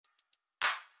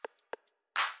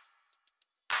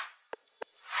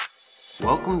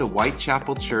Welcome to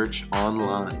Whitechapel Church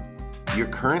Online. You're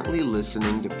currently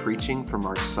listening to preaching from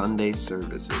our Sunday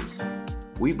services.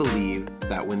 We believe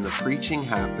that when the preaching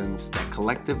happens, that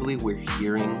collectively we're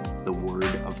hearing the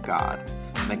Word of God,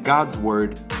 and that God's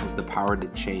Word has the power to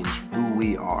change who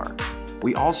we are.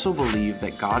 We also believe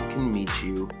that God can meet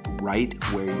you right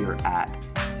where you're at,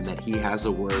 and that He has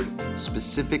a word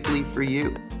specifically for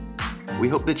you. We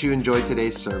hope that you enjoyed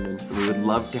today's sermon, and we would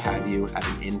love to have you at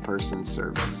an in-person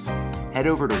service. Head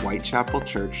over to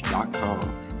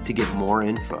whitechapelchurch.com to get more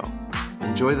info.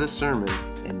 Enjoy the sermon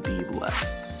and be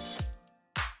blessed.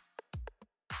 I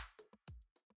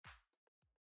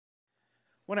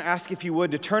want to ask if you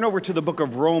would to turn over to the book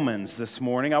of Romans this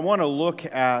morning. I want to look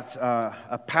at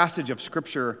a passage of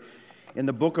Scripture in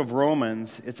the book of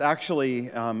Romans. It's actually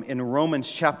in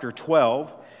Romans chapter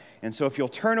 12. And so if you'll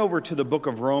turn over to the book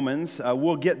of Romans,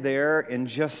 we'll get there in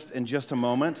just a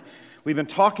moment. We've been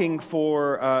talking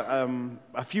for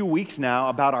a few weeks now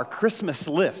about our Christmas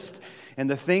list and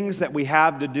the things that we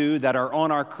have to do that are on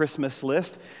our Christmas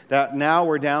list, that now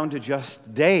we're down to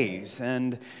just days.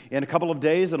 And in a couple of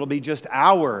days, it'll be just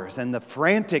hours, and the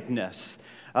franticness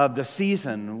of the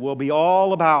season will be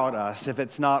all about us if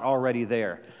it's not already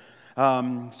there.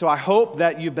 So I hope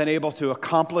that you've been able to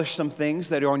accomplish some things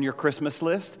that are on your Christmas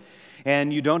list,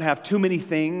 and you don't have too many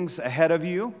things ahead of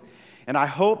you. And I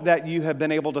hope that you have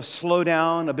been able to slow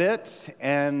down a bit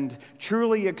and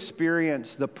truly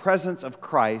experience the presence of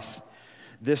Christ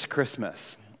this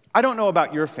Christmas. I don't know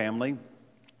about your family,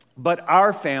 but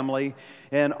our family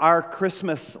and our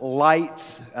Christmas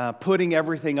lights, putting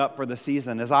everything up for the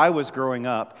season, as I was growing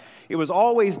up, it was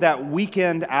always that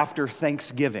weekend after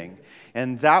Thanksgiving.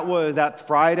 And that was that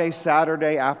Friday,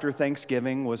 Saturday after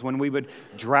Thanksgiving was when we would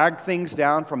drag things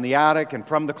down from the attic and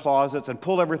from the closets and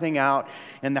pull everything out,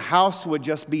 and the house would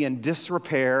just be in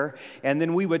disrepair, and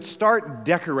then we would start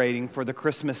decorating for the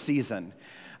Christmas season.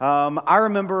 I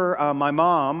remember my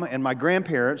mom and my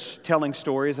grandparents telling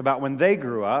stories about when they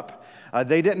grew up.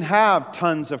 They didn't have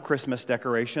tons of Christmas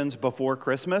decorations before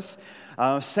Christmas.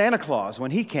 Santa Claus,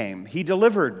 when he came, he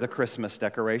delivered the Christmas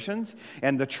decorations,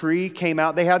 and the tree came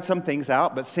out. They had some things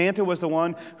out, but Santa was the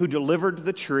one who delivered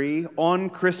the tree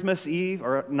on Christmas Eve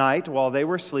or night while they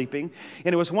were sleeping.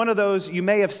 And it was one of those, you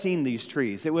may have seen these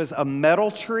trees. It was a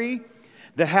metal tree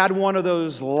that had one of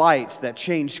those lights that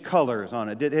changed colors on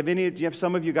it. Have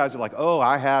some of you guys are like, oh,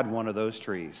 I had one of those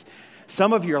trees.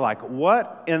 Some of you are like,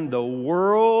 what in the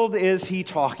world is he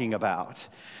talking about?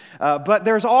 But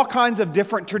there's all kinds of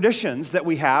different traditions that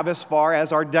we have as far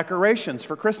as our decorations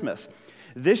for Christmas.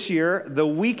 This year, the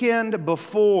weekend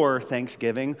before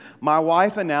Thanksgiving, my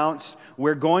wife announced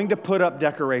we're going to put up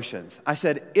decorations. I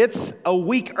said, it's a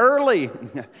week early.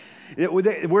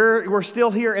 We're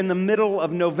still here in the middle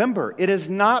of November. It is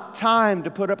not time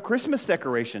to put up Christmas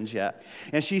decorations yet.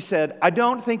 And she said, I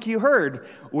don't think you heard.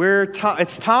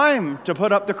 It's time to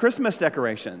put up the Christmas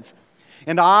decorations.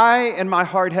 And I, in my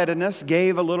hard-headedness,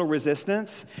 gave a little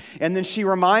resistance. And then she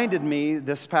reminded me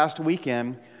this past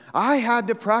weekend, I had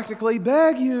to practically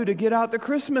beg you to get out the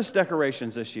Christmas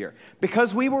decorations this year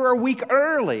because we were a week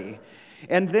early.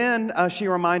 And then she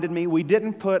reminded me we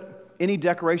didn't put any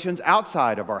decorations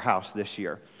outside of our house this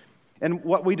year. And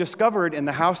what we discovered in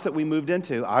the house that we moved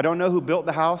into, I don't know who built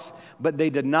the house, but they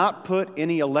did not put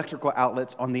any electrical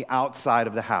outlets on the outside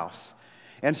of the house.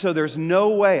 And so there's no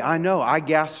way, I know, I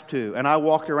gasped too, and I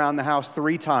walked around the house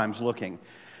 3 times looking.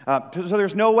 So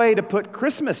there's no way to put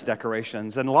Christmas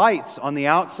decorations and lights on the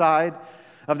outside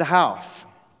of the house.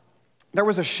 There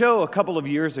was a show a couple of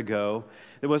years ago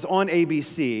that was on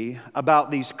ABC about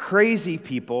these crazy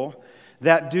people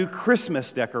that do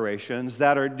Christmas decorations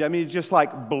that are, it just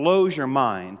like blows your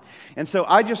mind. And so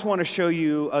I just want to show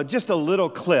you just a little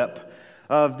clip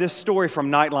of this story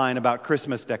from Nightline about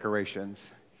Christmas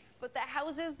decorations. But the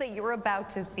houses that you're about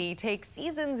to see take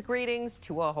season's greetings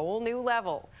to a whole new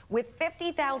level. With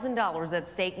 $50,000 at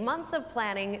stake, months of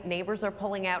planning, neighbors are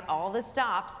pulling out all the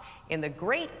stops in the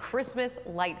great Christmas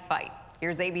light fight.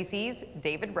 Here's ABC's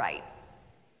David Wright.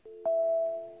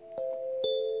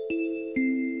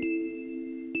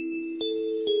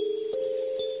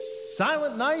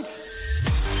 Silent night?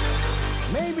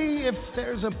 Maybe if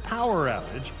there's a power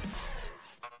outage.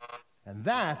 And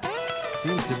that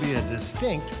seems to be a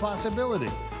distinct possibility.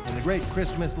 In the great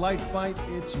Christmas light fight,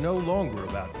 it's no longer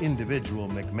about individual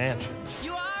McMansions.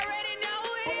 You already know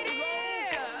what it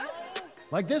is!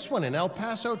 Like this one in El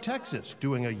Paso, Texas,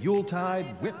 doing a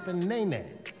Yuletide whip and nay-nay.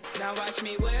 Now watch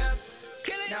me whip,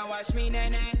 kill it. Now watch me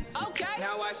nay-nay, okay.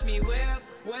 Now watch me whip,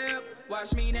 whip,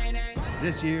 Watch me, nay, nay.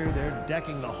 This year, they're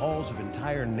decking the halls of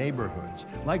entire neighborhoods,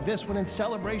 like this one in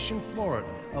Celebration, Florida.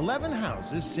 11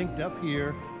 houses synced up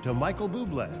here to Michael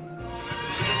Bublé.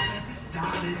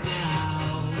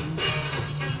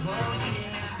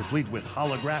 Complete with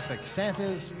holographic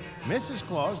Santas, Mrs.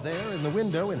 Claus there in the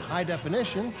window in high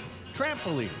definition,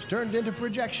 trampolines turned into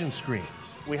projection screens.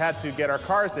 We had to get our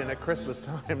cars in at Christmas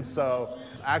time, so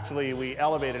actually we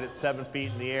elevated it 7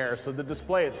 feet in the air, so the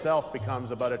display itself becomes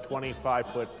about a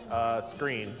 25-foot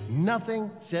screen.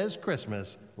 Nothing says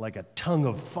Christmas like a tongue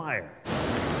of fire.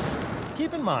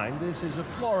 Keep in mind, this is a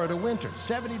Florida winter,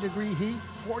 70-degree heat,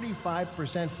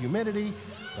 45% humidity,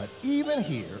 but even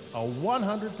here, a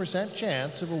 100%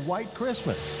 chance of a white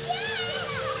Christmas.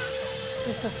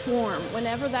 It's a swarm.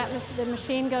 Whenever the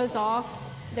machine goes off,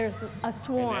 there's a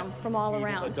swarm from all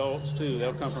around. Adults, too.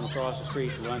 They'll come from across the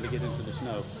street to run to get into the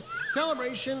snow.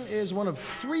 Celebration is one of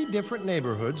 3 different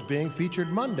neighborhoods being featured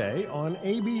Monday on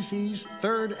ABC's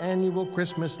 3rd annual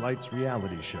Christmas Lights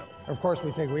reality show. Of course,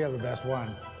 we think we have the best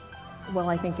one. Well,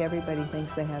 I think everybody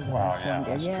thinks they have the best one.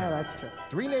 that's Yeah, true. that's true.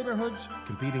 3 neighborhoods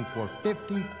competing for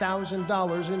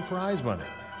 $50,000 in prize money.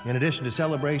 In addition to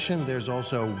Celebration, there's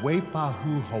also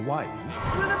Waipahu, Hawaii.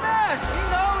 We're the best! You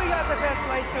know we got the best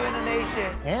light show in the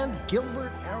nation. And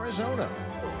Gilbert, Arizona.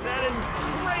 That is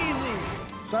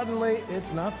crazy! Suddenly,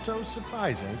 it's not so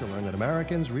surprising to learn that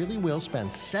Americans really will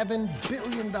spend $7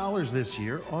 billion this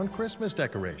year on Christmas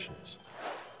decorations.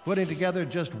 Putting together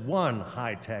just one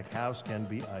high-tech house can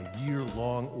be a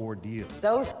year-long ordeal.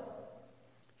 Those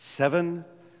 $7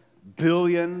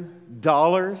 billion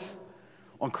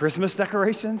on Christmas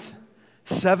decorations?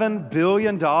 $7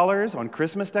 billion on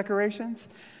Christmas decorations?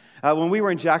 When we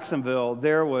were in Jacksonville,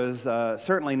 there was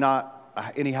certainly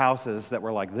not any houses that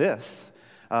were like this.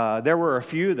 There were a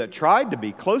few that tried to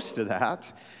be close to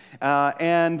that,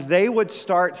 and they would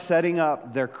start setting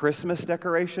up their Christmas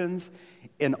decorations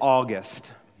in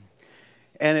August.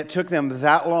 And it took them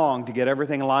that long to get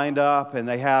everything lined up, and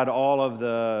they had all of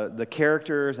the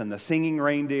characters and the singing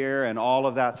reindeer and all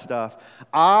of that stuff.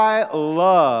 I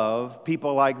love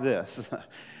people like this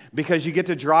because you get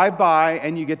to drive by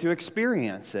and you get to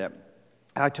experience it.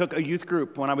 I took a youth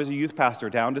group when I was a youth pastor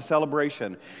down to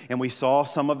Celebration, and we saw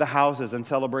some of the houses in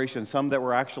Celebration, some that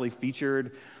were actually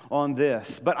featured on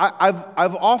this. But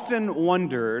I've often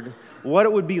wondered what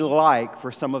it would be like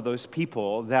for some of those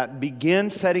people that begin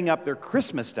setting up their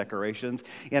Christmas decorations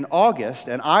in August,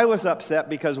 and I was upset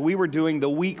because we were doing the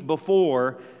week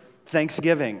before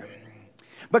Thanksgiving.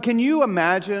 But can you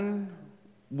imagine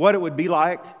what it would be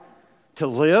like to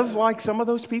live like some of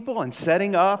those people and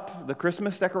setting up the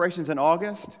Christmas decorations in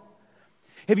August?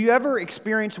 Have you ever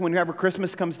experienced whenever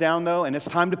Christmas comes down, though, and it's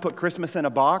time to put Christmas in a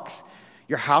box,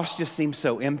 your house just seems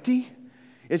so empty?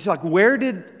 It's like, where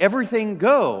did everything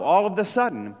go all of a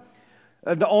sudden?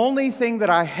 The only thing that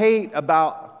I hate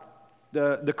about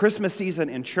the Christmas season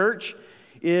in church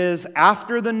is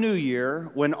after the new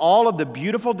year, when all of the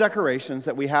beautiful decorations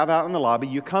that we have out in the lobby,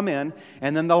 you come in,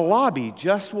 and then the lobby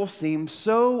just will seem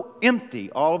so empty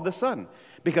all of a sudden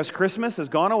because Christmas has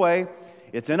gone away.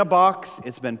 It's in a box.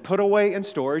 It's been put away in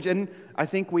storage, and I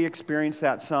think we experience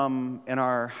that some in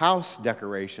our house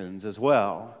decorations as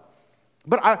well.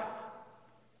 But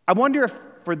I wonder if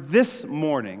for this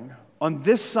morning, on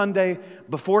this Sunday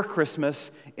before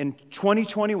Christmas in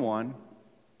 2021,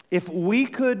 if we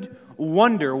could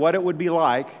wonder what it would be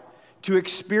like to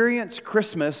experience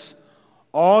Christmas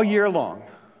all year long.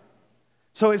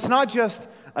 So it's not just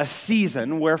a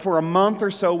season where for a month or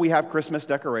so we have Christmas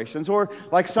decorations, or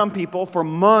like some people, for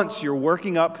months you're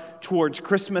working up towards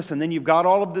Christmas and then you've got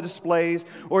all of the displays,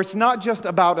 or it's not just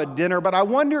about a dinner, but I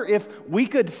wonder if we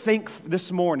could think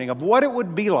this morning of what it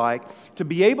would be like to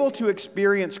be able to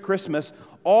experience Christmas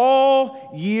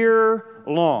all year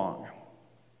long.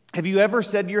 Have you ever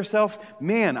said to yourself,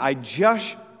 man, I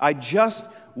just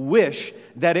wish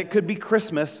that it could be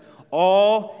Christmas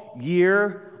all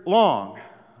year long?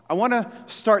 I want to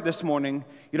start this morning.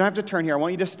 You don't have to turn here. I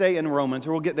want you to stay in Romans,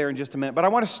 or we'll get there in just a minute. But I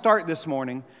want to start this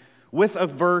morning with a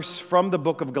verse from the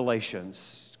book of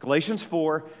Galatians. Galatians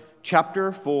 4,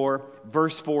 chapter 4,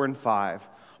 verse 4 and 5.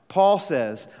 Paul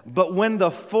says, but when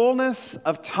the fullness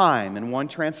of time, in one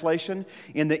translation,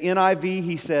 in the NIV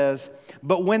he says,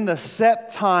 but when the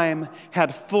set time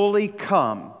had fully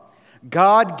come,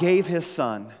 God gave his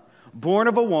Son, born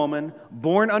of a woman,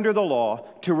 born under the law,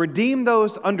 to redeem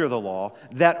those under the law,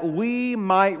 that we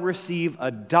might receive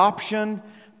adoption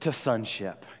to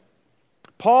sonship.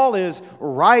 Paul is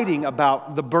writing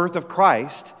about the birth of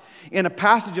Christ in a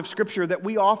passage of Scripture that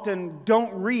we often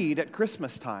don't read at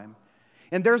Christmas time.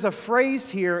 And there's a phrase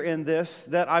here in this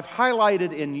that I've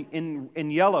highlighted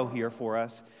in yellow here for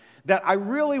us that I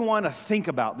really want to think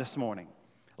about this morning.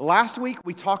 Last week,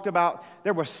 we talked about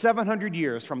there were 700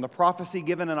 years from the prophecy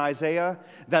given in Isaiah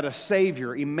that a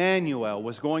Savior, Emmanuel,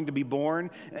 was going to be born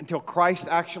until Christ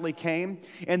actually came.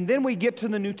 And then we get to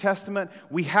the New Testament.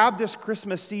 We have this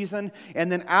Christmas season.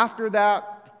 And then after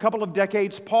that, a couple of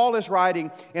decades, Paul is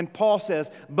writing, and Paul says,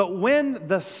 "But when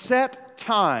the set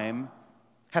time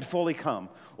had fully come,"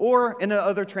 or in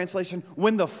another translation,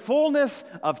 when the fullness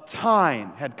of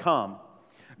time had come,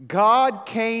 God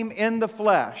came in the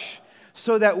flesh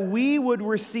so that we would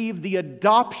receive the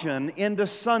adoption into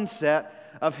sonship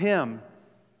of Him.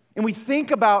 And we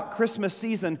think about Christmas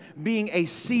season being a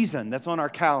season that's on our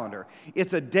calendar.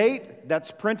 It's a date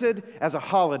that's printed as a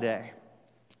holiday.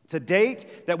 It's a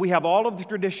date that we have all of the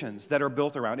traditions that are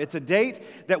built around. It's a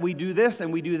date that we do this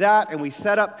and we do that, and we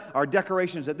set up our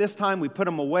decorations at this time, we put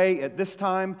them away at this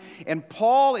time. And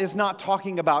Paul is not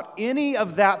talking about any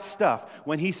of that stuff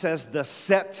when he says the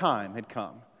set time had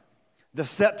come. The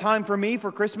set time for me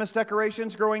for Christmas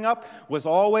decorations growing up was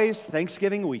always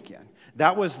Thanksgiving weekend.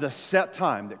 That was the set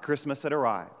time that Christmas had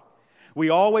arrived. We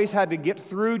always had to get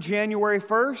through January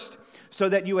 1st so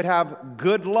that you would have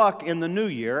good luck in the new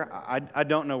year. I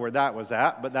don't know where that was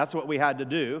at, but that's what we had to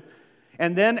do.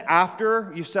 And then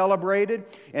after you celebrated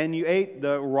and you ate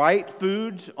the right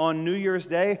foods on New Year's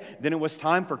Day, then it was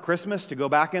time for Christmas to go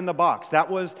back in the box. That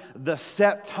was the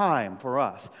set time for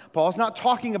us. Paul's not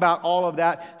talking about all of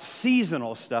that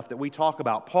seasonal stuff that we talk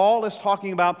about. Paul is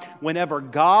talking about whenever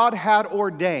God had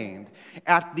ordained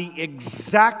at the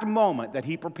exact moment that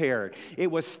He prepared.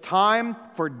 It was time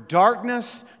for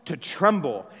darkness to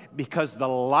tremble because the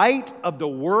light of the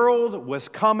world was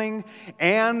coming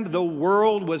and the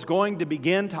world was going to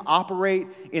begin to operate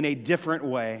in a different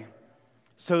way.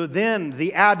 So then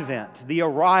the advent, the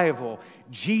arrival,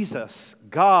 Jesus,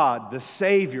 God, the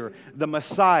Savior, the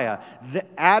Messiah, the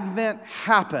advent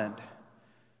happened.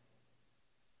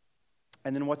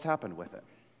 And then what's happened with it?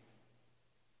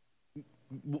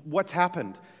 What's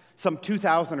happened? Some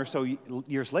 2,000 or so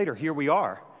years later, here we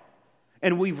are.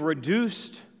 And we've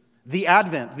reduced the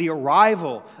advent, the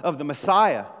arrival of the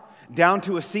Messiah, down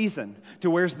to a season, to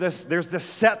where there's this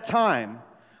set time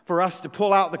for us to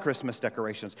pull out the Christmas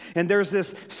decorations. And there's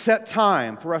this set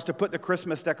time for us to put the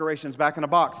Christmas decorations back in a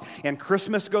box. And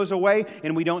Christmas goes away,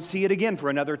 and we don't see it again for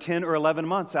another 10 or 11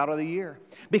 months out of the year.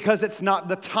 Because it's not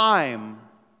the time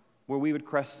where we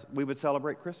would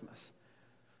celebrate Christmas.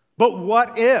 But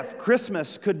what if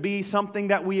Christmas could be something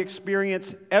that we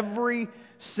experience every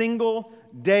single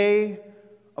day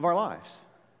of our lives?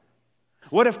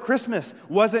 What if Christmas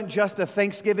wasn't just a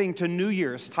Thanksgiving to New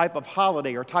Year's type of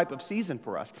holiday or type of season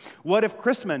for us? What if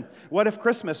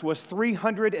Christmas was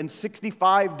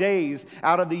 365 days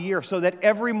out of the year, so that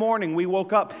every morning we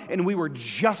woke up and we were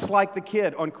just like the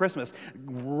kid on Christmas,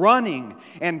 running,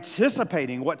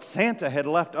 anticipating what Santa had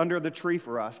left under the tree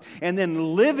for us, and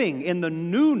then living in the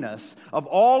newness of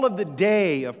all of the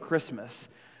day of Christmas?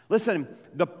 Listen,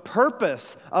 the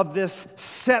purpose of this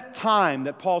set time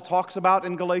that Paul talks about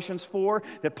in Galatians 4,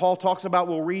 that Paul talks about,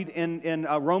 we'll read in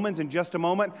Romans in just a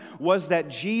moment, was that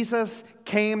Jesus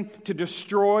came to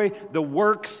destroy the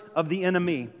works of the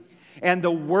enemy. And the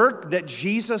work that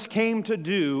Jesus came to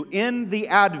do in the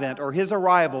Advent or His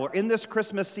arrival or in this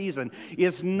Christmas season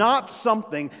is not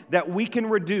something that we can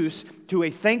reduce to a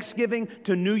Thanksgiving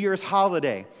to New Year's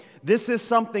holiday. This is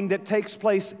something that takes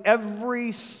place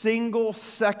every single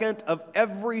second of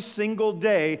every single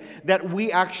day that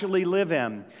we actually live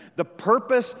in. The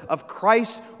purpose of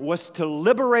Christ was to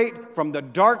liberate from the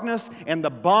darkness and the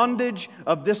bondage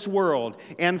of this world.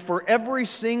 And for every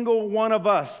single one of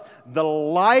us, the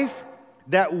life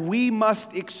that we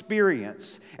must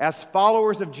experience as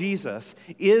followers of Jesus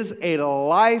is a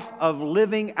life of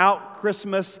living out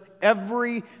Christmas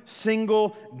every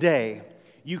single day.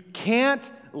 You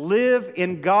can't live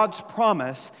in God's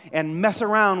promise and mess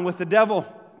around with the devil.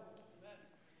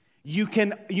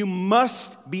 You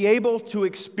must be able to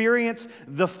experience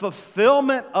the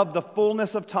fulfillment of the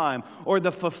fullness of time, or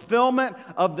the fulfillment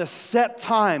of the set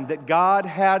time that God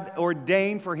had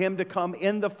ordained for Him to come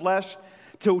in the flesh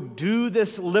to do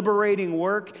this liberating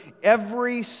work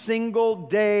every single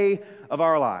day of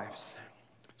our lives.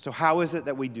 So how is it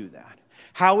that we do that?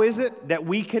 How is it that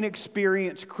we can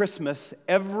experience Christmas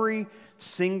every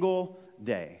single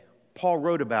day? Paul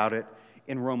wrote about it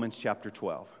in Romans chapter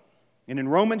 12. And in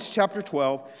Romans chapter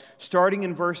 12, starting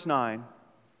in verse 9,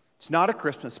 it's not a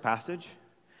Christmas passage.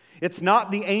 It's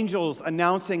not the angels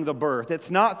announcing the birth. It's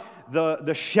not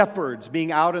the shepherds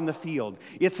being out in the field.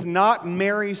 It's not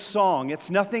Mary's song.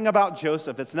 It's nothing about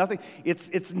Joseph.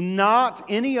 It's not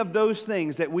any of those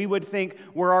things that we would think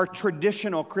were our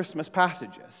traditional Christmas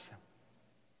passages.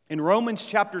 In Romans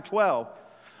chapter 12,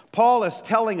 Paul is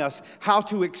telling us how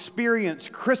to experience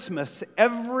Christmas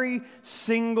every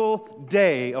single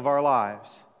day of our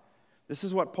lives. This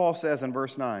is what Paul says in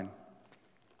verse 9.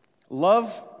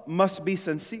 Love must be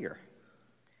sincere.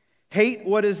 Hate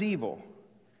what is evil.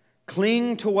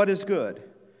 Cling to what is good.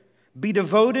 Be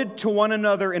devoted to one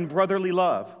another in brotherly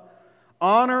love.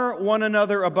 Honor one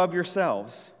another above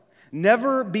yourselves.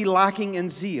 Never be lacking in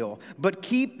zeal, but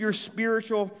keep your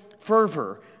spiritual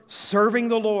fervor, serving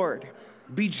the Lord.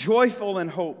 Be joyful in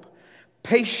hope,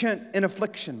 patient in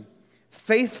affliction,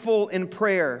 faithful in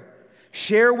prayer.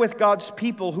 Share with God's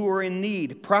people who are in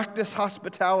need. Practice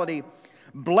hospitality.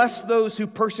 Bless those who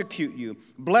persecute you.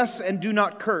 Bless and do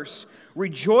not curse.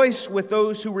 Rejoice with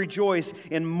those who rejoice,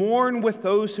 and mourn with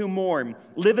those who mourn.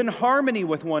 Live in harmony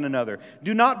with one another.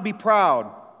 Do not be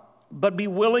proud, but be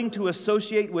willing to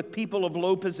associate with people of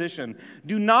low position.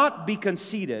 Do not be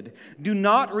conceited. Do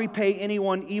not repay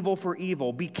anyone evil for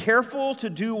evil. Be careful to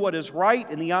do what is right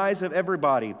in the eyes of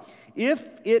everybody. If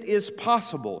it is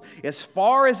possible, as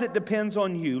far as it depends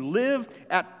on you, live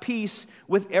at peace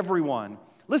with everyone.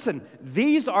 Listen,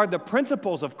 these are the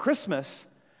principles of Christmas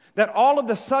that all of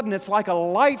a sudden it's like a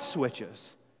light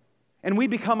switches, and we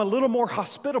become a little more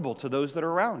hospitable to those that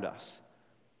are around us.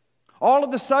 All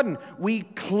of a sudden, we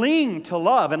cling to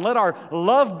love and let our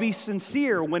love be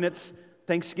sincere when it's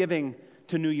Thanksgiving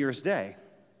to New Year's Day.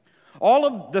 All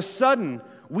of the sudden,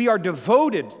 we are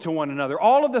devoted to one another.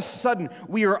 All of a sudden,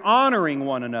 we are honoring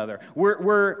one another.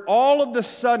 We're all of a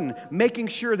sudden making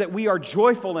sure that we are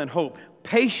joyful in hope,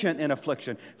 patient in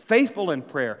affliction, faithful in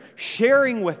prayer,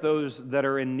 sharing with those that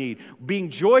are in need, being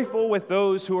joyful with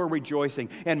those who are rejoicing,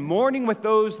 and mourning with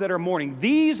those that are mourning.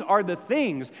 These are the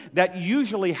things that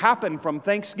usually happen from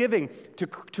Thanksgiving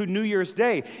to New Year's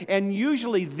Day. And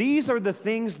usually these are the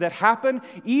things that happen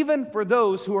even for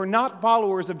those who are not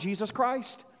followers of Jesus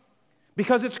Christ.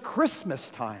 Because it's Christmas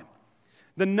time.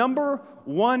 The number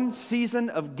one season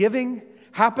of giving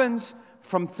happens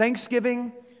from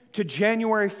Thanksgiving to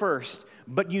January 1st.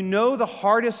 But you know the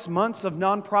hardest months of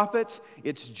nonprofits?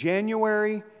 It's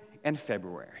January and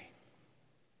February.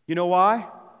 You know why?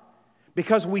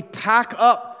 Because we pack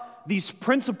up these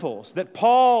principles that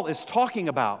Paul is talking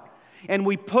about, and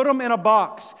we put them in a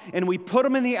box, and we put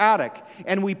them in the attic,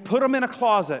 and we put them in a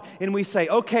closet, and we say,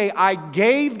 okay, I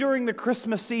gave during the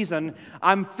Christmas season,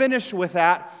 I'm finished with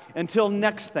that until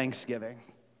next Thanksgiving.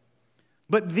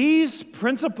 But these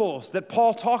principles that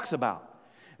Paul talks about,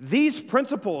 these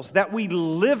principles that we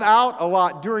live out a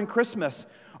lot during Christmas,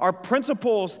 are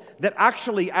principles that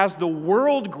actually, as the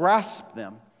world grasps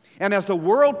them, and as the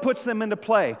world puts them into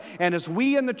play, and as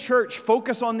we in the church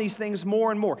focus on these things more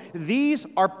and more, these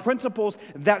are principles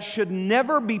that should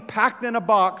never be packed in a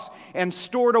box and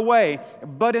stored away,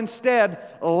 but instead,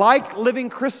 like living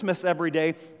Christmas every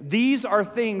day, these are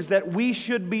things that we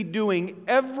should be doing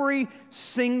every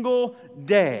single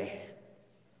day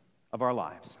of our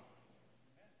lives.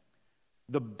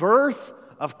 The birth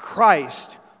of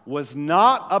Christ was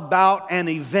not about an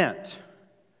event.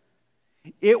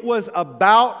 It was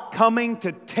about coming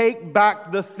to take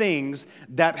back the things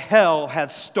that hell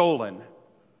had stolen.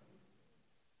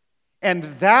 And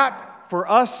that, for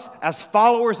us as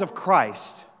followers of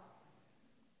Christ,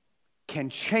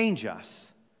 can change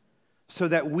us so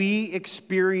that we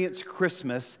experience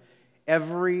Christmas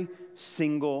every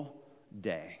single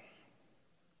day.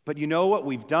 But you know what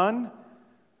we've done?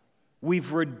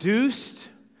 We've reduced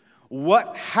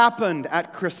what happened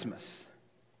at Christmas.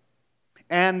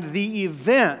 And the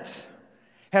event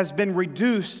has been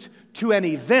reduced to an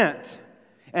event,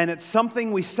 and it's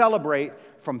something we celebrate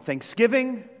from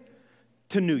Thanksgiving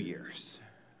to New Year's.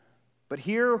 But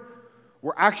here,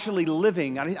 we're actually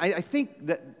living, I think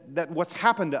that what's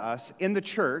happened to us in the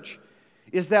church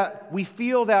is that we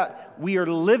feel that we are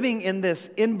living in this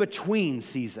in-between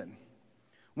season.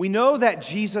 We know that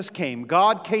Jesus came,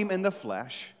 God came in the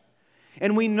flesh,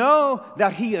 and we know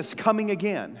that He is coming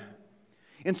again.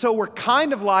 And so we're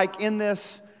kind of like in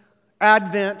this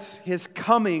Advent, His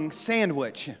coming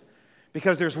sandwich.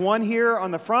 Because there's one here on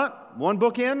the front, one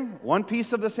bookend, one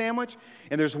piece of the sandwich.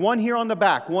 And there's one here on the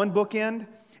back, one bookend.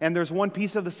 And there's one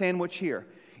piece of the sandwich here.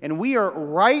 And we are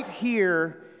right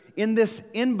here in this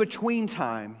in-between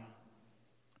time.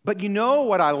 But you know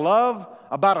what I love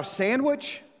about a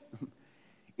sandwich?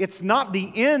 It's not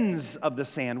the ends of the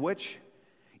sandwich.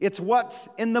 It's what's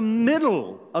in the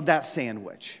middle of that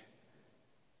sandwich.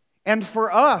 And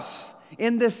for us,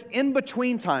 in this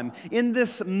in-between time, in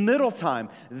this middle time,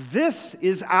 this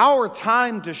is our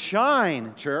time to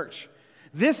shine, church.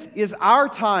 This is our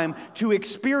time to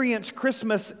experience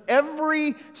Christmas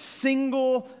every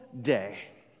single day.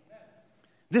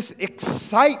 This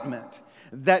excitement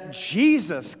that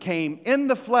Jesus came in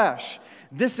the flesh,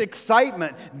 this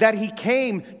excitement that he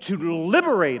came to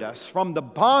liberate us from the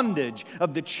bondage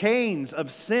of the chains of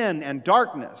sin and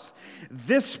darkness.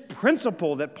 This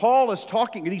principle that Paul is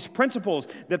talking, these principles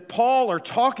that Paul are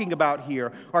talking about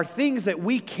here are things that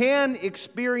we can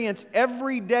experience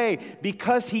every day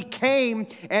because he came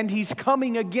and he's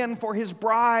coming again for his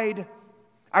bride.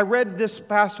 I read this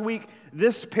past week,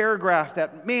 this paragraph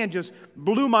that, just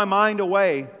blew my mind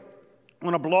away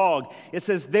on a blog. It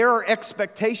says, there are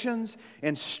expectations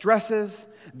and stresses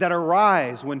that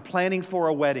arise when planning for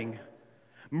a wedding,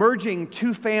 merging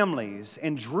two families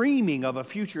and dreaming of a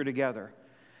future together.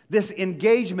 This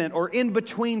engagement or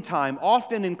in-between time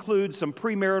often includes some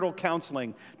premarital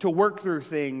counseling to work through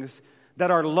things that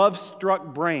our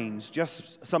love-struck brains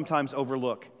just sometimes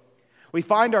overlook. We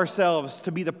find ourselves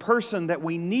to be the person that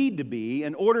we need to be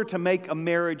in order to make a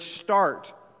marriage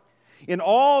start. In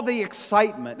all the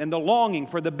excitement and the longing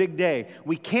for the big day,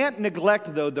 we can't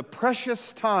neglect, though, the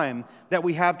precious time that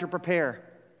we have to prepare.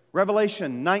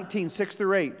 Revelation 19,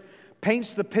 6-8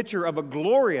 paints the picture of a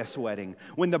glorious wedding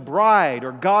when the bride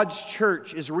or God's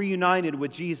church is reunited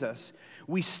with Jesus.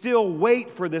 We still wait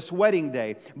for this wedding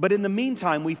day, but in the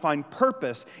meantime, we find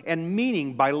purpose and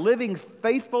meaning by living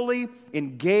faithfully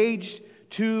engaged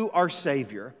to our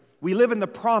Savior. We live in the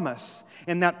promise,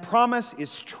 and that promise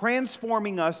is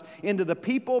transforming us into the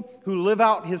people who live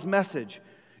out His message.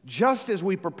 Just as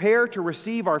we prepare to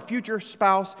receive our future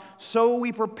spouse, so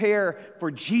we prepare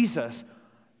for Jesus,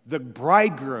 the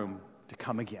bridegroom, to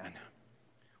come again.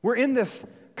 We're in this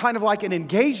kind of like an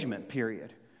engagement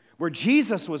period where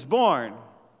Jesus was born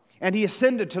and He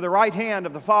ascended to the right hand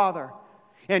of the Father,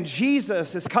 and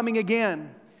Jesus is coming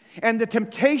again. And the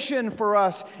temptation for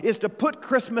us is to put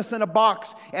Christmas in a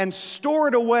box and store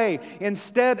it away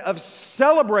instead of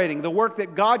celebrating the work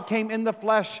that God came in the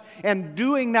flesh and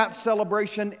doing that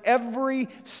celebration every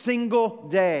single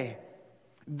day.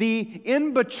 The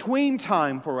in-between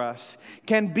time for us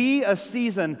can be a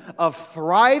season of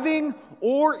thriving,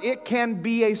 or it can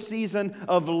be a season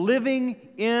of living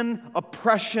in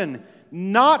oppression.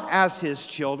 Not as His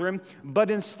children, but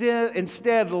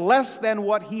instead less than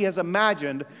what He has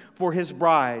imagined for His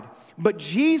bride. But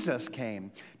Jesus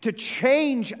came to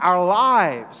change our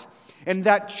lives. And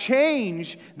that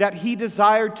change that He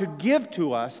desired to give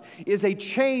to us is a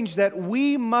change that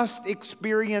we must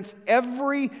experience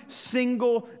every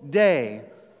single day.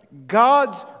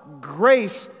 God's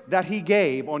grace that He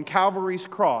gave on Calvary's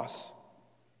cross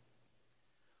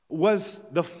was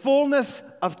the fullness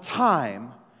of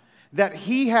time that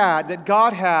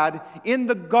God had in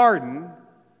the garden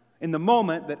in the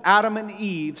moment that Adam and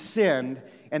Eve sinned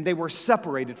and they were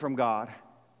separated from God.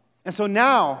 And so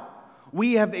now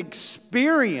we have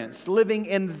experienced living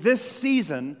in this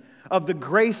season of the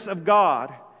grace of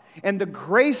God. And the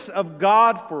grace of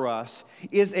God for us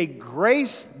is a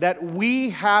grace that we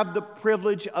have the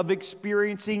privilege of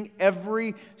experiencing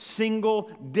every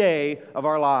single day of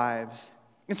our lives.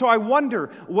 And so I wonder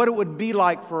what it would be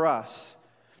like for us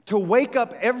to wake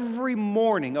up every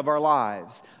morning of our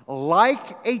lives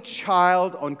like a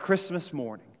child on Christmas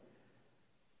morning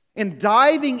and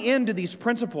diving into these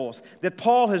principles that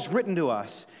Paul has written to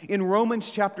us in Romans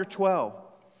chapter 12.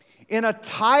 In a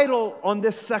title on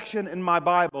this section in my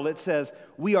Bible, it says,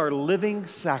 "We are living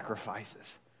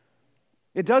sacrifices."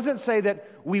 It doesn't say that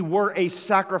we were a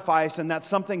sacrifice and that's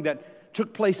something that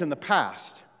took place in the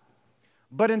past.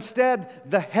 But instead,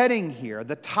 the heading here,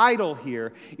 the title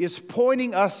here, is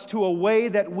pointing us to a way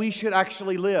that we should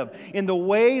actually live. In the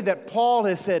way that Paul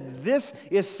has said, this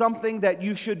is something that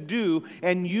you should do,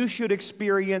 and you should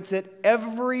experience it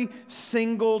every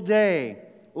single day.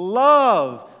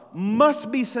 Love must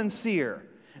be sincere.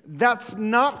 That's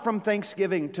not from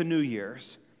Thanksgiving to New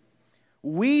Year's.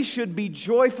 We should be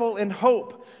joyful in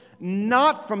hope,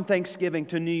 not from Thanksgiving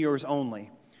to New Year's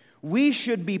only. We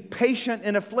should be patient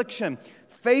in affliction,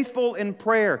 faithful in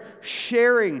prayer,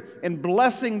 sharing and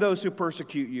blessing those who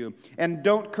persecute you, and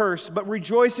don't curse, but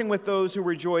rejoicing with those who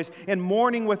rejoice, and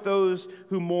mourning with those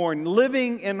who mourn,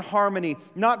 living in harmony,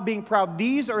 not being proud.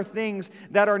 These are things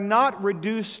that are not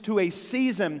reduced to a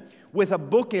season with a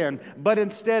bookend, but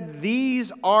instead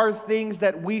these are things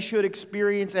that we should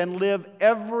experience and live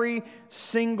every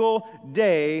single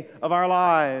day of our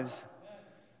lives.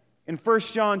 In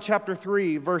 1 John chapter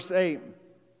 3, verse 8,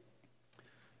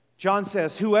 John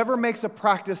says, "Whoever makes a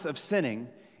practice of sinning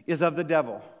is of the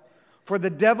devil, for the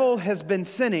devil has been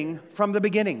sinning from the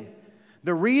beginning.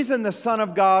 The reason the Son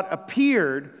of God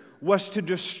appeared was to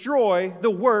destroy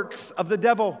the works of the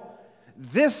devil."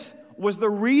 This was the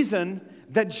reason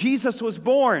that Jesus was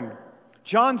born.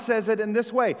 John says it in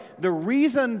this way: the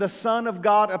reason the Son of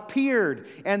God appeared,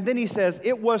 and then he says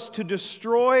it was to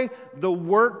destroy the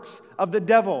works of the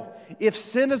devil. If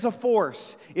sin is a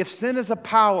force, if sin is a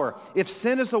power, if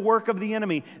sin is the work of the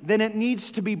enemy, then it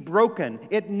needs to be broken.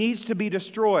 It needs to be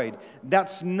destroyed.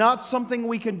 That's not something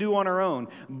we can do on our own,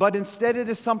 but instead it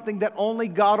is something that only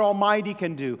God Almighty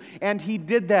can do. And He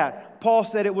did that. Paul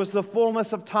said it was the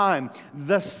fullness of time,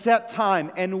 the set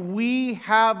time, and we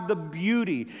have the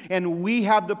beauty and we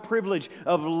have the privilege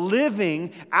of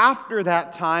living after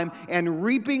that time and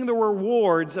reaping the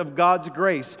rewards of God's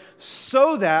grace,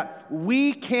 so that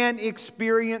we can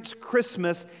experience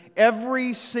Christmas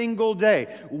every single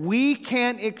day. We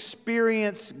can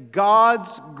experience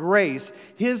God's grace,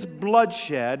 His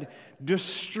bloodshed,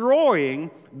 destroying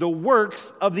the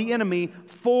works of the enemy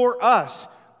for us.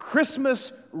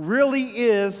 Christmas really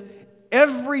is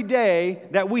every day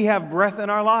that we have breath in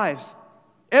our lives.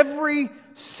 Every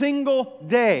single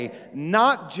day,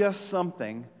 not just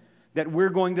something that we're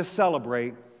going to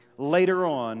celebrate later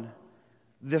on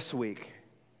this week.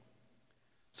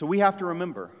 So we have to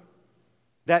remember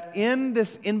that in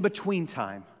this in-between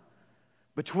time,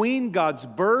 between God's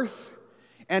birth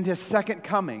and His second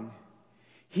coming,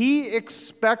 He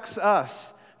expects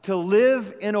us to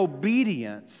live in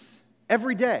obedience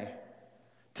every day,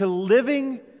 to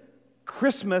living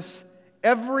Christmas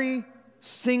every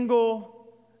single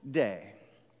day.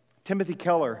 Timothy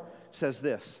Keller says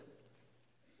this: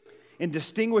 in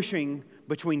distinguishing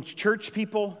between church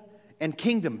people and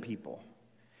kingdom people,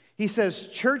 he says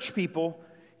church people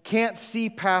can't see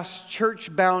past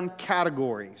church-bound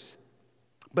categories,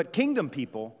 but kingdom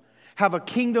people have a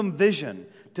kingdom vision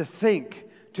to think,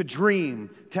 to dream,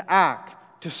 to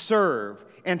act, to serve,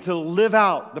 and to live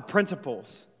out the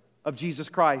principles of Jesus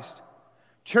Christ.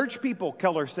 Church people,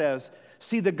 Keller says,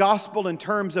 see the gospel in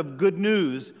terms of good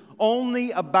news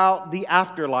only about the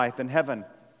afterlife in heaven.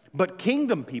 But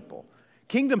kingdom people,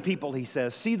 he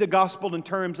says, see the gospel in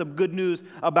terms of good news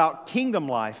about kingdom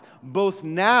life, both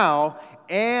now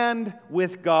and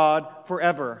with God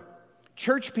forever.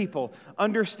 Church people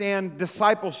understand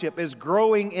discipleship as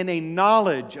growing in a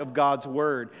knowledge of God's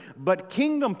Word. But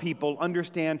kingdom people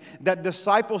understand that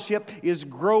discipleship is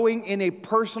growing in a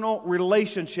personal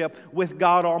relationship with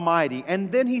God Almighty.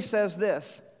 And then he says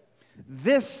this: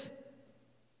 this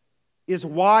is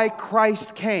why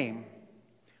Christ came,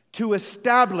 to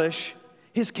establish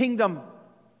His kingdom.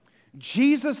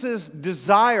 Jesus'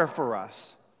 desire for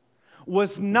us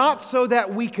was not so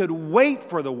that we could wait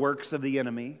for the works of the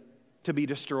enemy to be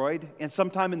destroyed and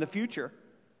sometime in the future,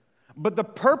 but the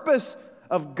purpose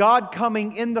of God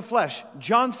coming in the flesh,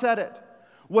 John said it,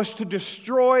 was to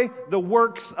destroy the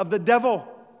works of the devil.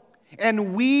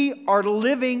 And we are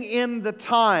living in the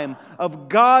time of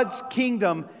God's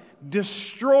kingdom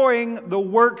destroying the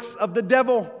works of the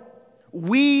devil.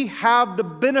 We have the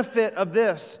benefit of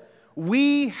this.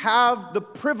 We have the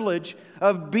privilege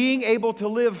of being able to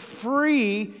live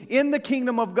free in the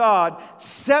kingdom of God,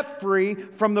 set free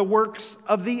from the works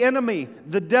of the enemy,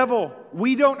 the devil.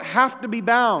 We don't have to be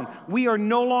bound. We are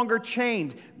no longer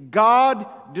chained. God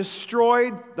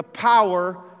destroyed the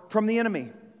power from the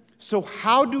enemy. So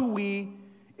how do we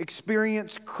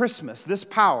experience Christmas, this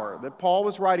power that Paul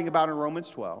was writing about in Romans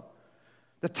 12,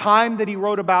 the time that he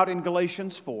wrote about in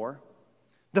Galatians 4,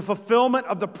 the fulfillment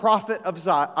of the prophet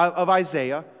of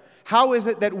Isaiah? How is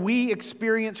it that we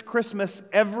experience Christmas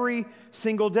every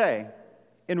single day?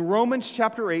 In Romans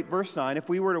chapter 8, verse 9, if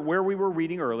we were to where we were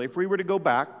reading earlier, if we were to go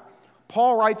back,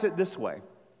 Paul writes it this way: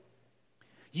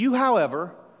 you,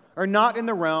 however, are not in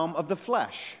the realm of the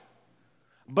flesh,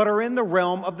 but are in the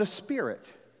realm of the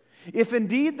Spirit. If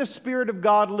indeed the Spirit of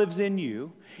God lives in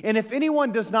you, and if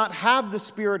anyone does not have the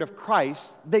Spirit of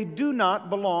Christ, they do not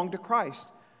belong to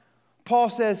Christ.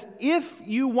 Paul says, if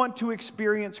you want to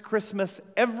experience Christmas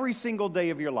every single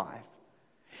day of your life,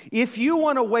 if you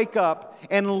want to wake up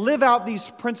and live out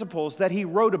these principles that he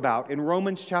wrote about in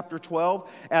Romans chapter 12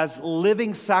 as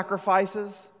living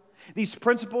sacrifices, these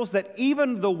principles that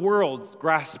even the world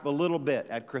grasps a little bit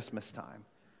at Christmas time,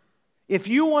 if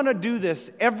you want to do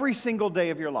this every single day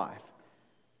of your life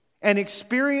and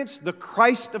experience the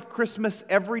Christ of Christmas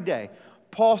every day,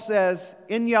 Paul says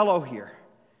in yellow here,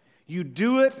 you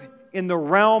do it in the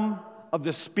realm of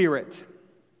the Spirit.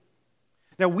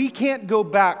 Now, we can't go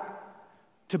back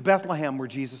to Bethlehem where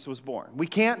Jesus was born. We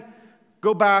can't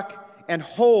go back and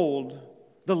hold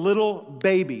the little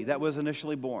baby that was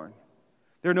initially born.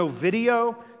 There's no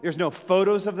video, there's no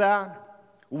photos of that.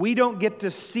 We don't get to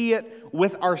see it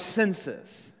with our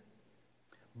senses.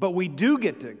 But we do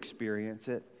get to experience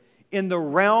it in the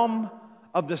realm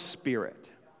of the Spirit.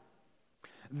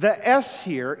 The S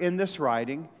here in this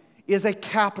writing is a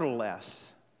capital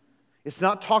S. It's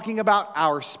not talking about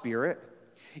our spirit.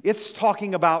 It's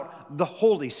talking about the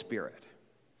Holy Spirit.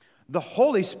 The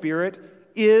Holy Spirit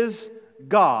is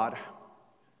God.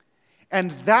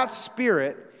 And that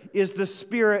Spirit is the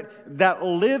Spirit that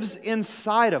lives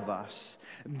inside of us,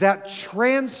 that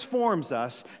transforms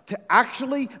us to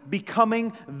actually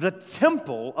becoming the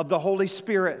temple of the Holy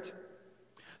Spirit.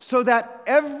 So that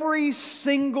every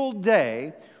single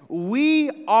day,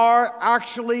 we are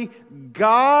actually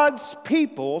God's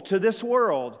people to this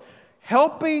world,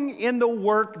 helping in the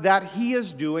work that He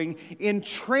is doing in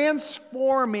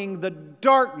transforming the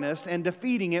darkness and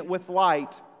defeating it with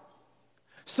light.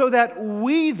 So that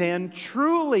we then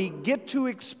truly get to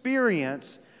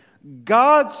experience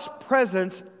God's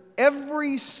presence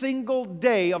every single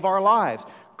day of our lives.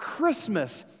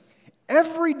 Christmas,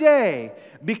 every day,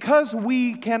 because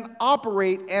we can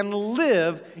operate and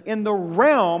live in the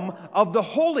realm of the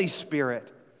Holy Spirit.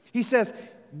 He says,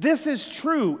 this is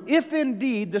true if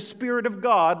indeed the Spirit of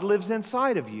God lives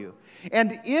inside of you.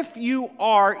 And if you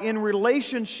are in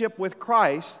relationship with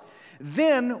Christ,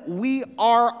 then we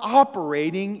are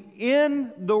operating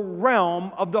in the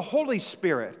realm of the Holy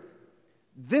Spirit.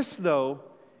 This, though,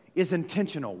 is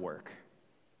intentional work.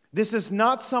 This is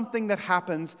not something that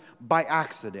happens by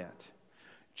accident.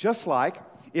 Just like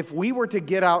if we were to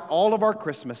get out all of our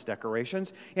Christmas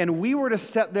decorations and we were to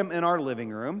set them in our living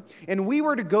room and we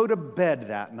were to go to bed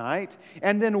that night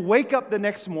and then wake up the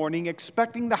next morning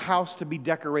expecting the house to be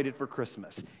decorated for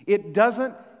Christmas. It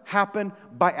doesn't happen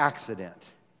by accident.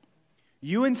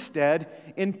 You instead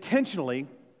intentionally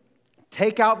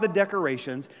take out the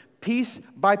decorations piece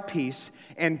by piece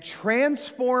and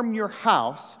transform your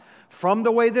house from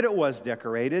the way that it was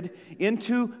decorated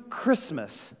into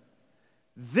Christmas.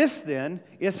 This then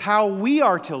is how we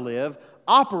are to live,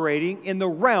 operating in the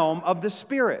realm of the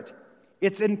Spirit.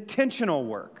 It's intentional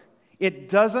work. It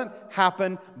doesn't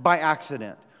happen by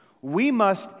accident. We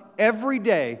must every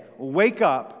day wake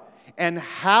up and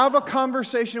have a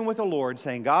conversation with the Lord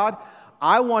saying, God,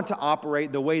 I want to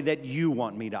operate the way that you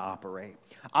want me to operate.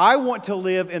 I want to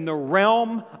live in the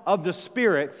realm of the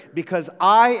Spirit because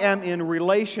I am in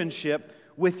relationship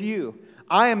with you.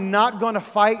 I am not going to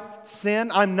fight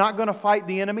sin. I'm not going to fight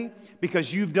the enemy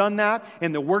because you've done that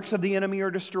and the works of the enemy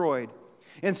are destroyed.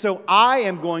 And so I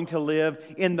am going to live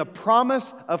in the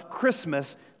promise of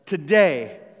Christmas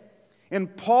today.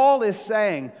 And Paul is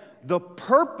saying the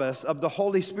purpose of the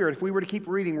Holy Spirit, if we were to keep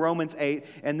reading Romans 8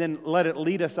 and then let it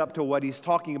lead us up to what he's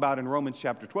talking about in Romans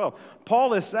chapter 12,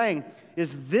 Paul is saying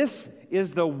this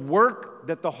is the work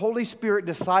that the Holy Spirit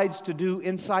decides to do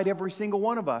inside every single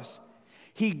one of us.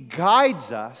 He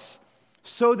guides us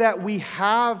so that we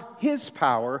have His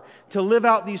power to live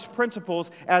out these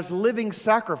principles as living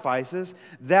sacrifices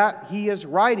that he is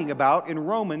writing about in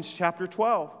Romans chapter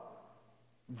 12.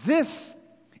 This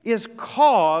is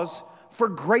cause for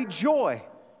great joy.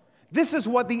 This is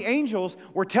what the angels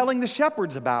were telling the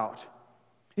shepherds about.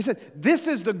 He said, this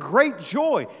is the great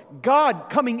joy, God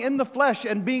coming in the flesh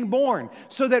and being born,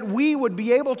 so that we would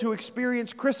be able to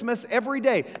experience Christmas every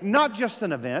day. Not just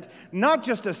an event, not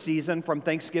just a season from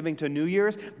Thanksgiving to New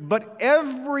Year's, but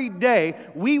every day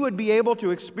we would be able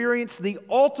to experience the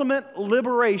ultimate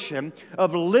liberation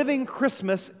of living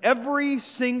Christmas every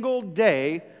single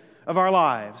day of our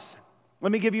lives.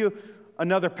 Let me give you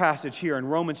another passage here in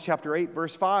Romans chapter 8,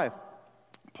 verse 5.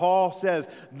 Paul says,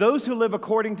 those who live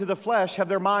according to the flesh have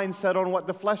their minds set on what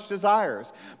the flesh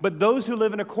desires. But those who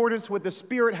live in accordance with the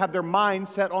Spirit have their minds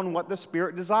set on what the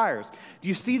Spirit desires. Do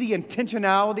you see the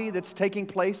intentionality that's taking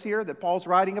place here that Paul's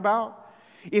writing about?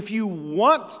 If you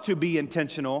want to be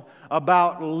intentional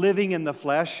about living in the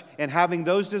flesh and having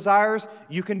those desires,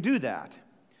 you can do that.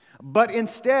 But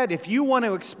instead, if you want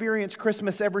to experience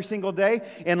Christmas every single day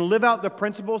and live out the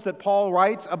principles that Paul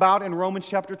writes about in Romans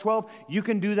chapter 12, you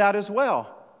can do that as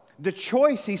well. The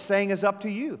choice, he's saying, is up to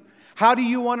you. How do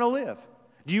you want to live?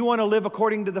 Do you want to live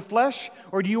according to the flesh,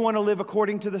 or do you want to live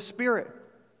according to the Spirit?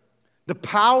 The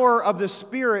power of the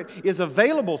Spirit is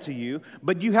available to you,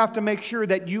 but you have to make sure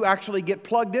that you actually get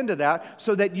plugged into that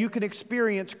so that you can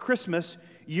experience Christmas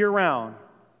year-round.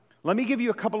 Let me give you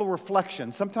a couple of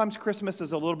reflections. Sometimes Christmas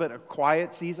is a little bit of a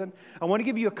quiet season. I want to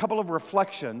give you a couple of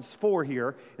reflections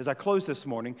here as I close this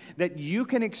morning that you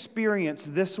can experience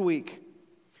this week.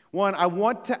 One, I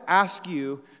want to ask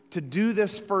you to do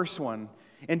this first one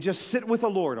and just sit with the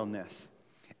Lord on this.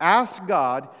 Ask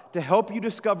God to help you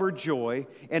discover joy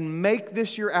and make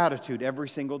this your attitude every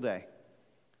single day.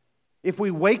 If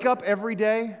we wake up every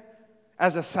day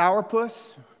as a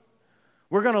sourpuss,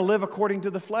 we're going to live according to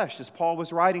the flesh, as Paul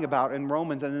was writing about in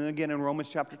Romans and then again in Romans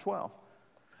chapter 12.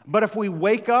 But if we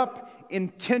wake up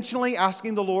intentionally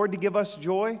asking the Lord to give us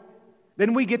joy,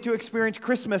 then we get to experience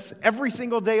Christmas every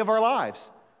single day of our lives.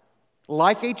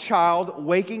 Like a child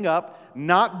waking up,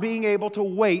 not being able to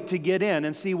wait to get in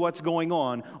and see what's going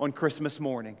on Christmas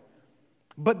morning.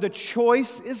 But the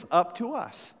choice is up to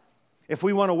us. If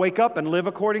we want to wake up and live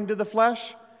according to the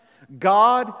flesh,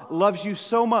 God loves you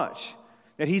so much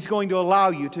that He's going to allow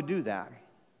you to do that.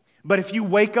 But if you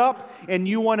wake up and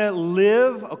you want to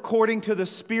live according to the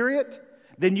Spirit,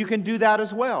 then you can do that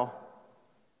as well.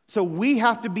 So we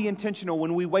have to be intentional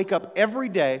when we wake up every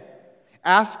day,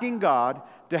 asking God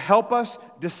to help us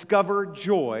discover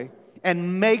joy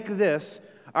and make this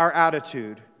our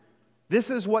attitude.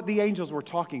 This is what the angels were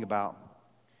talking about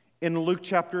in Luke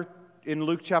chapter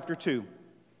 2.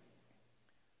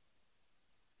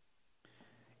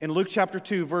 In Luke chapter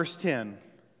 2, verse 10,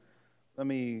 let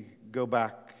me go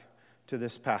back to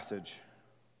this passage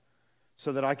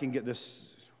so that I can get this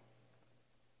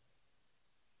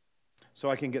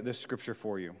scripture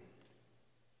for you.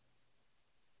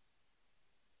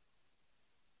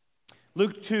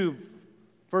 Luke 2,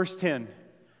 verse 10,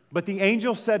 "But the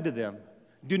angel said to them,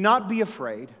 'Do not be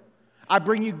afraid. I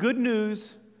bring you good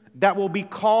news that will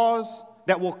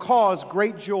cause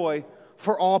great joy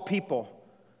for all people.'"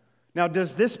 Now,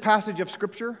 does this passage of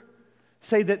Scripture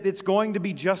say that it's going to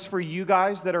be just for you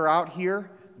guys that are out here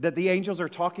that the angels are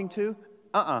talking to?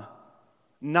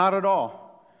 Not at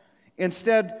all.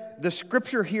 Instead, the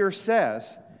Scripture here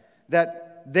says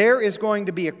that there is going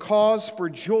to be a cause for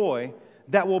joy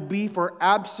that will be for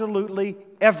absolutely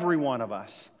every one of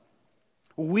us.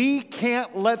 We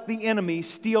can't let the enemy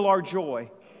steal our joy.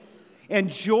 And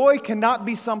joy cannot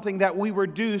be something that we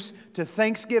reduce to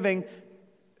Thanksgiving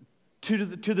to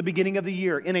the beginning of the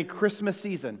year in a Christmas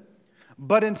season.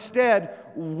 But instead,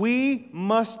 we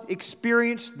must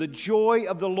experience the joy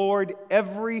of the Lord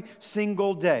every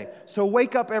single day. So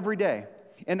wake up every day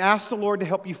and ask the Lord to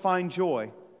help you find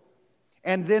joy,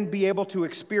 and then be able to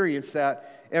experience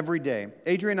that every day.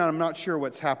 Adrian, I'm not sure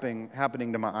what's happening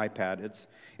to my iPad.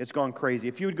 It's gone crazy.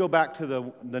 If you would go back to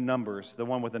the numbers, the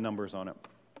one with the numbers on it.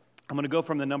 I'm going to go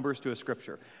from the numbers to a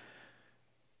scripture.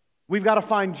 We've got to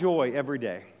find joy every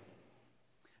day.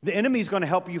 The enemy's going to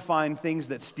help you find things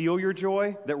that steal your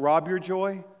joy, that rob your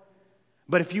joy.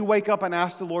 But if you wake up and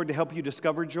ask the Lord to help you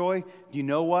discover joy, you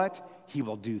know what? He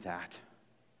will do that.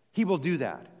 He will do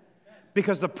that.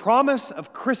 Because the promise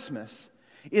of Christmas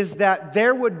is that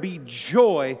there would be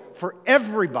joy for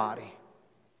everybody.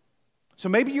 So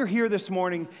maybe you're here this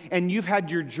morning and you've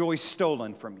had your joy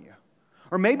stolen from you.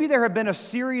 Or maybe there have been a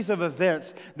series of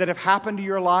events that have happened to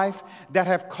your life that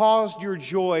have caused your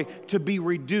joy to be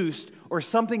reduced, or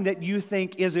something that you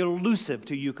think is elusive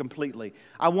to you completely.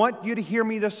 I want you to hear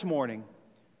me this morning.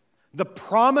 The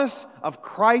promise of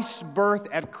Christ's birth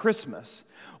at Christmas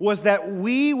was that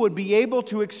we would be able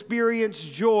to experience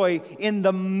joy in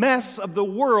the mess of the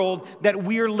world that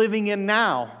we are living in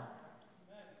now.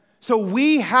 So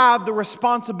we have the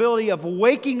responsibility of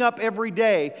waking up every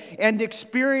day and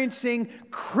experiencing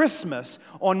Christmas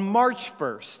on March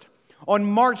 1st, on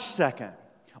March 2nd,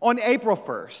 on April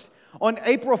 1st, on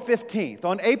April 15th,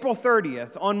 on April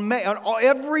 30th, on May, on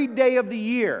every day of the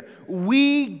year.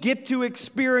 We get to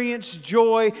experience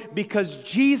joy because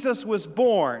Jesus was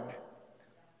born.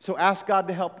 So ask God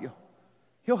to help you.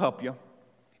 He'll help you.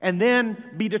 And then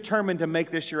be determined to make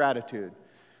this your attitude.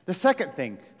 The second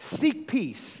thing, seek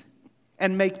peace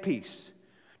and make peace.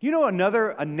 You know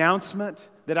another announcement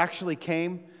that actually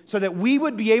came so that we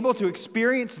would be able to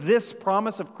experience this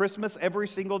promise of Christmas every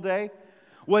single day?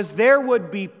 Was there would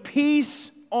be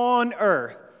peace on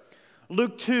earth.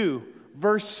 Luke 2,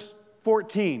 verse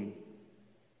 14.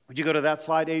 Would you go to that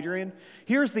slide, Adrian?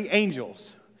 Here's the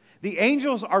angels. The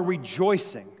angels are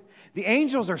rejoicing. The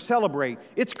angels are celebrating.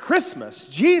 It's Christmas.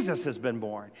 Jesus has been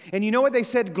born. And you know what they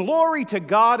said? Glory to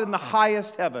God in the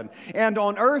highest heaven. And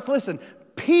on earth, listen,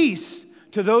 peace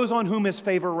to those on whom His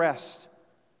favor rests.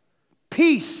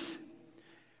 Peace.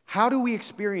 How do we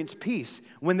experience peace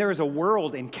when there is a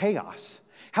world in chaos?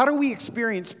 How do we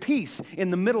experience peace in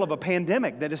the middle of a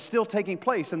pandemic that is still taking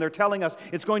place and they're telling us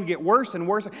it's going to get worse and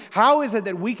worse? How is it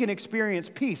that we can experience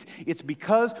peace? It's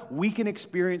because we can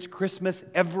experience Christmas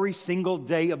every single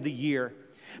day of the year.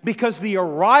 Because the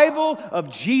arrival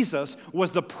of Jesus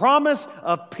was the promise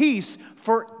of peace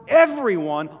for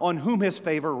everyone on whom His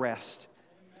favor rests.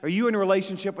 Are you in a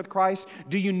relationship with Christ?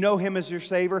 Do you know Him as your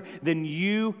Savior? Then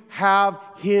you have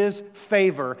His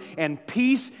favor. And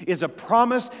peace is a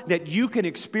promise that you can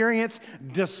experience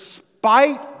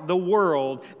despite the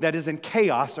world that is in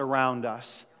chaos around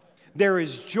us. There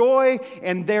is joy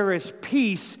and there is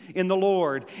peace in the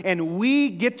Lord. And we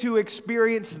get to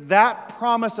experience that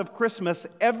promise of Christmas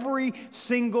every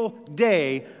single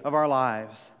day of our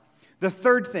lives. The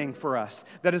third thing for us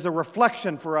that is a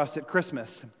reflection for us at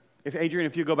Christmas,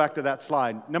 if you go back to that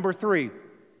slide, number 3.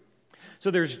 So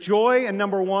there's joy in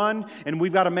number 1, and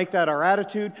we've got to make that our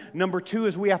attitude. Number 2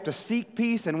 is we have to seek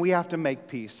peace and we have to make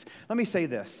peace. Let me say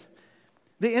this.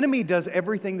 The enemy does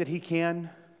everything that he can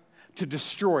to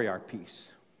destroy our peace.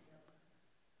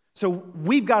 So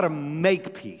we've got to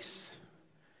make peace.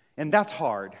 And that's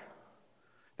hard.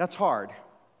 That's hard.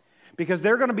 Because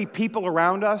there are going to be people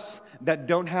around us that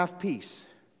don't have peace.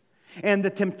 And the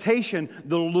temptation,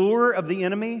 the lure of the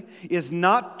enemy is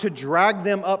not to drag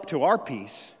them up to our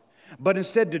peace, but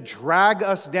instead to drag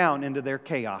us down into their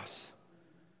chaos.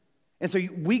 And so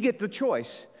we get the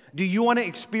choice. Do you want to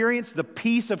experience the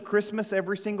peace of Christmas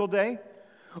every single day?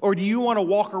 Or do you want to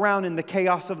walk around in the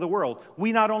chaos of the world?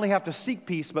 We not only have to seek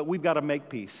peace, but we've got to make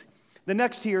peace. The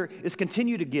next here is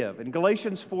continue to give. In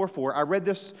Galatians 4:4, I read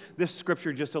this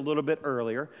scripture just a little bit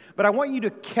earlier, but I want you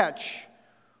to catch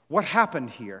what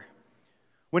happened here.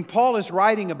 When Paul is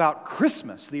writing about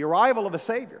Christmas, the arrival of a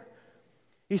Savior,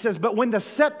 he says, "But when the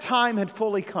set time had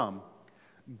fully come,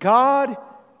 God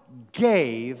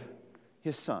gave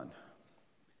His Son."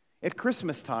 At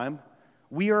Christmas time,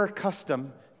 we are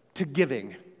accustomed to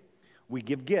giving. We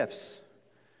give gifts.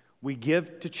 We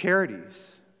give to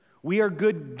charities. We are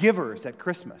good givers at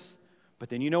Christmas. But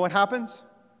then you know what happens?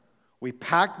 We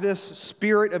pack this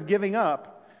spirit of giving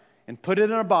up and put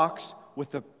it in a box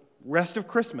with the rest of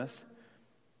Christmas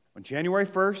on January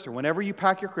 1st or whenever you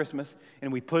pack your Christmas,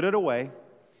 and we put it away,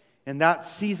 and that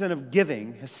season of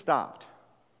giving has stopped.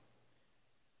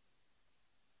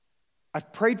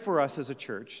 I've prayed for us as a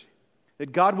church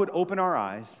that God would open our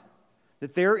eyes,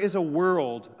 that there is a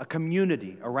world, a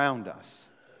community around us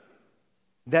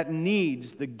that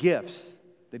needs the gifts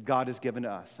that God has given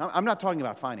to us. I'm not talking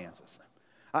about finances.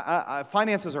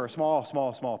 Finances are a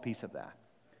small piece of that.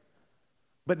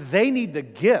 But they need the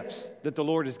gifts that the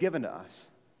Lord has given to us.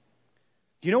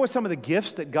 Do you know what some of the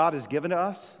gifts that God has given to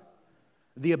us?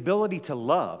 The ability to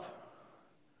love.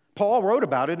 Paul wrote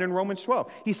about it in Romans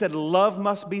 12. He said, love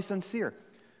must be sincere.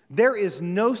 There is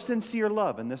no sincere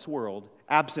love in this world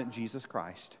absent Jesus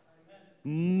Christ.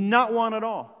 Not one at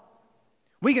all.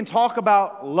 We can talk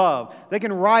about love. They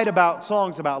can write about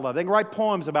songs about love. They can write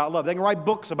poems about love. They can write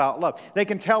books about love. They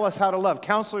can tell us how to love.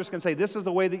 Counselors can say, this is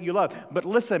the way that you love. But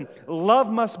listen,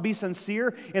 love must be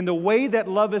sincere. And the way that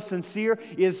love is sincere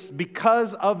is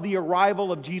because of the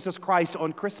arrival of Jesus Christ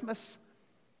on Christmas.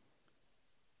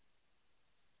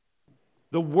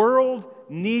 The world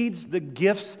needs the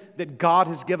gifts that God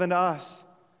has given to us.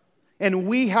 And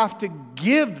we have to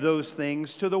give those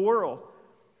things to the world.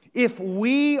 If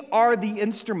we are the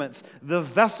instruments, the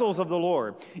vessels of the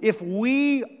Lord, if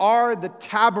we are the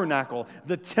tabernacle,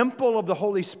 the temple of the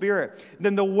Holy Spirit,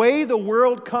 then the way the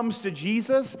world comes to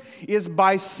Jesus is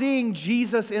by seeing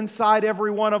Jesus inside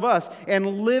every one of us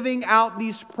and living out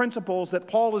these principles that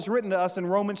Paul has written to us in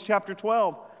Romans chapter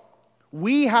 12.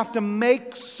 We have to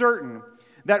make certain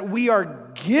that we are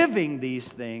giving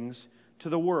these things to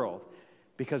the world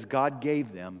because God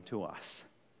gave them to us.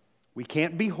 We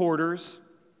can't be hoarders.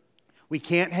 We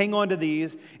can't hang on to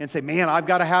these and say, man, I've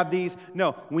got to have these.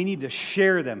 No, we need to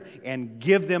share them and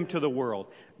give them to the world.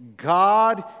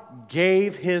 God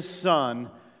gave His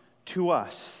Son to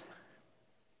us.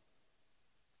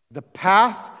 The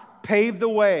path paved the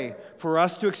way for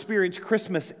us to experience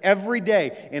Christmas every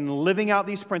day in living out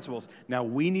these principles. Now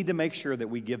we need to make sure that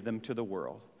we give them to the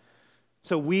world.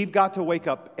 So we've got to wake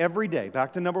up every day.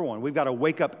 Back to number 1. We've got to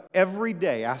wake up every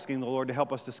day asking the Lord to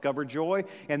help us discover joy,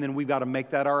 and then we've got to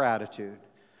make that our attitude.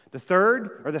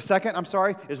 The second,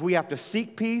 is we have to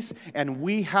seek peace, and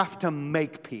we have to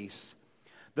make peace.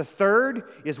 The third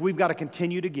is we've got to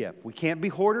continue to give. We can't be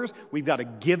hoarders. We've got to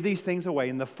give these things away.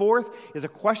 And the fourth is a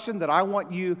question that I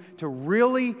want you to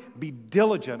really be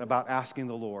diligent about asking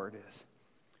the Lord is,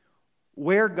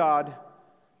 where, God,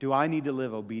 do I need to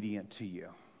live obedient to you?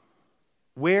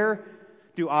 Where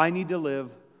do I need to live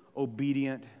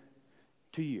obedient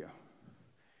to you?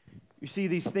 You see,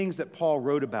 these things that Paul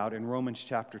wrote about in Romans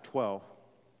chapter 12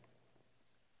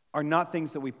 are not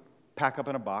things that we pack up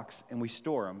in a box and we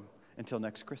store them until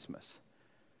next Christmas.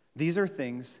 These are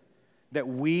things that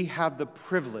we have the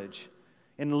privilege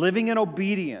in living in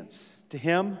obedience to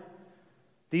Him.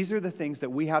 These are the things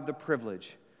that we have the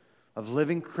privilege of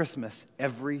living Christmas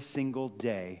every single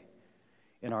day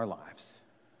in our lives.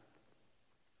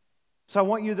 So I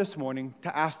want you this morning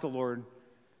to ask the Lord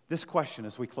this question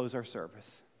as we close our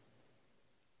service.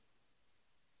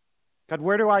 God,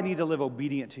 where do I need to live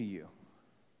obedient to you?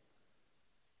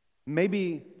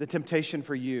 Maybe the temptation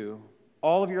for you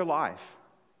all of your life,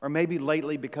 or maybe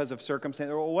lately because of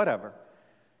circumstance or whatever,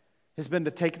 has been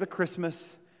to take the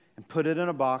Christmas and put it in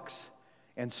a box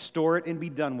and store it and be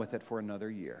done with it for another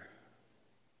year.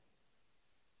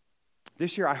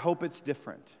 This year, I hope it's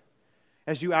different.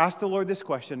 As you ask the Lord this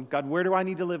question, God, where do I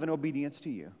need to live in obedience to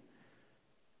you?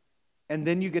 And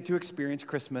then you get to experience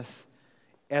Christmas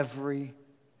every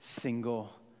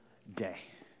single day.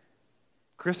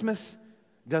 Christmas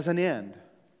doesn't end.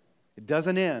 It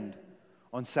doesn't end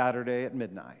on Saturday at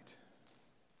midnight.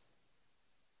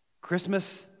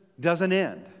 Christmas doesn't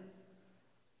end.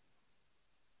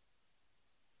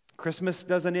 Christmas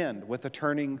doesn't end with the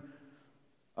turning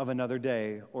of another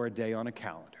day or a day on a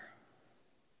calendar.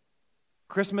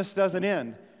 Christmas doesn't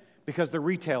end because the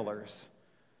retailers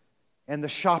and the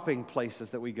shopping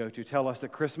places that we go to tell us that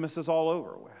Christmas is all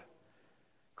over with.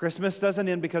 Christmas doesn't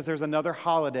end because there's another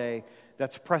holiday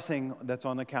that's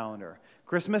on the calendar.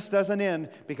 Christmas doesn't end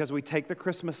because we take the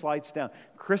Christmas lights down.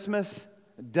 Christmas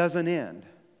doesn't end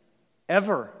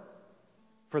ever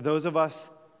for those of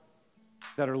us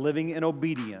that are living in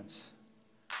obedience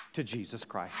to Jesus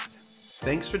Christ.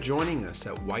 Thanks for joining us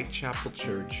at Whitechapel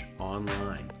Church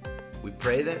Online. We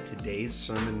pray that today's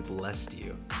sermon blessed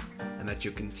you and that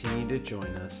you'll continue to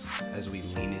join us as we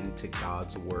lean into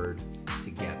God's Word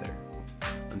together.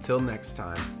 Until next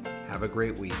time, have a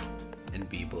great week and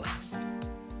be blessed.